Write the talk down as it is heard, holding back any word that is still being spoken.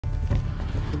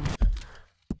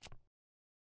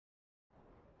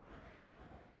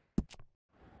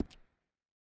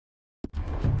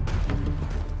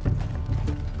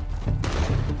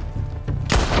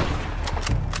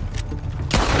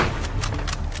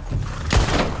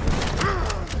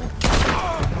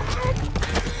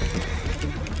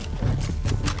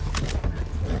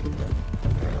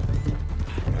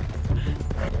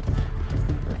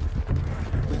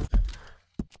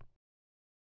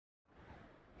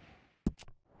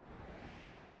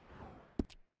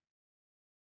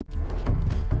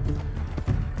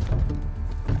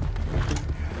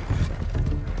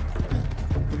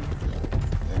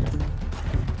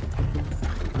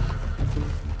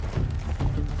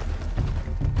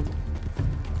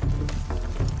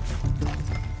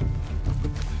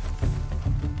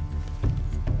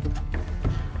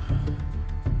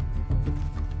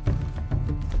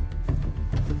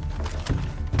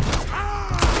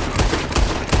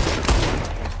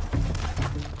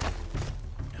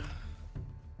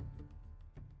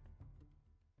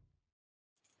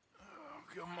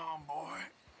Come on, boy.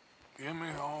 Get me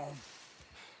home.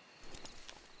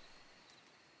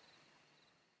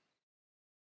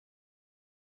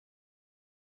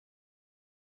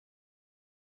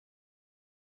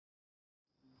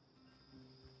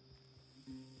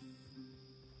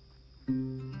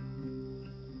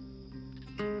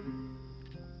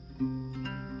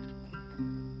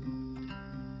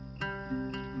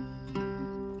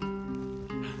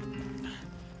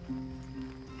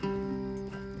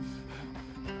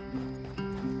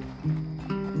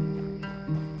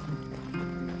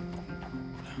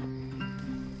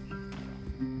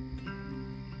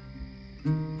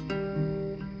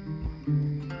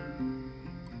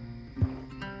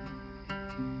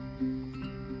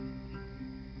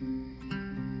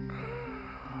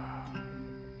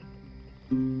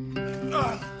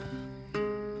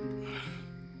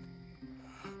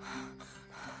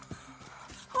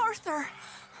 Arthur!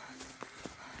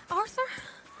 Arthur?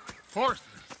 Arthur!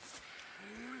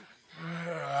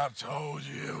 I told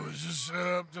you it was a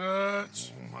setup,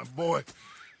 Dutch. My boy,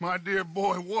 my dear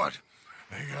boy, what?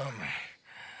 They got me.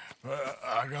 But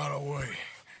I got away.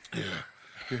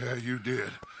 Yeah, you did.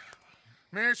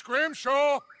 Miss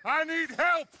Grimshaw, I need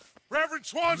help! Reverend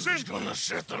Swanson! He's gonna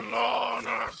set the law on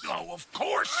us. Oh, of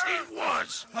course he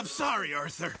was! I'm sorry,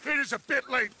 Arthur. It is a bit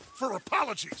late for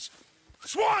apologies.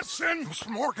 Swanson!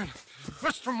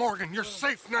 Mr. Morgan, you're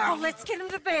safe now. Oh, let's get him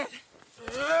to bed.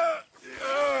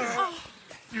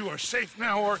 You are safe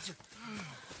now, Arthur.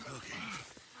 Okay.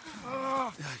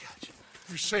 I got you.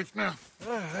 You're safe now.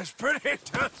 That's pretty,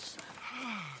 Tuts.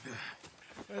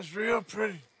 That's real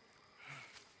pretty.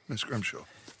 Miss Grimshaw,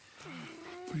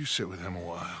 will you sit with him a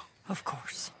while? Of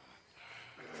course.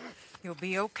 You'll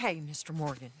be okay, Mr.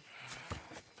 Morgan.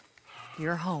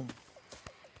 You're home.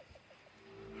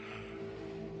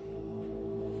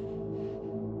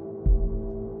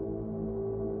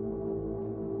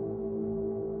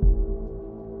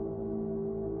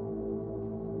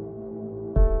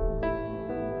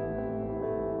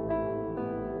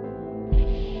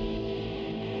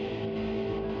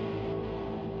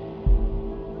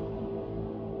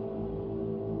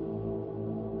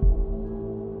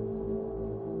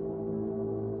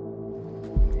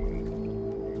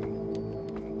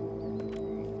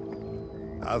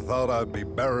 I thought I'd be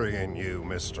burying you,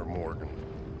 Mr. Morgan.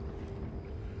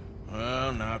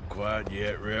 Well, not quite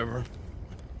yet, Reverend.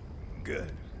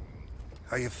 Good.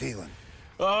 How you feeling?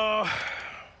 About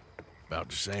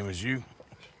the same as you.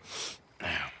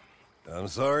 I'm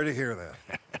sorry to hear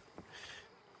that.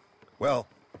 Well,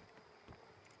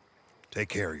 take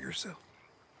care of yourself.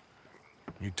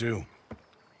 You too.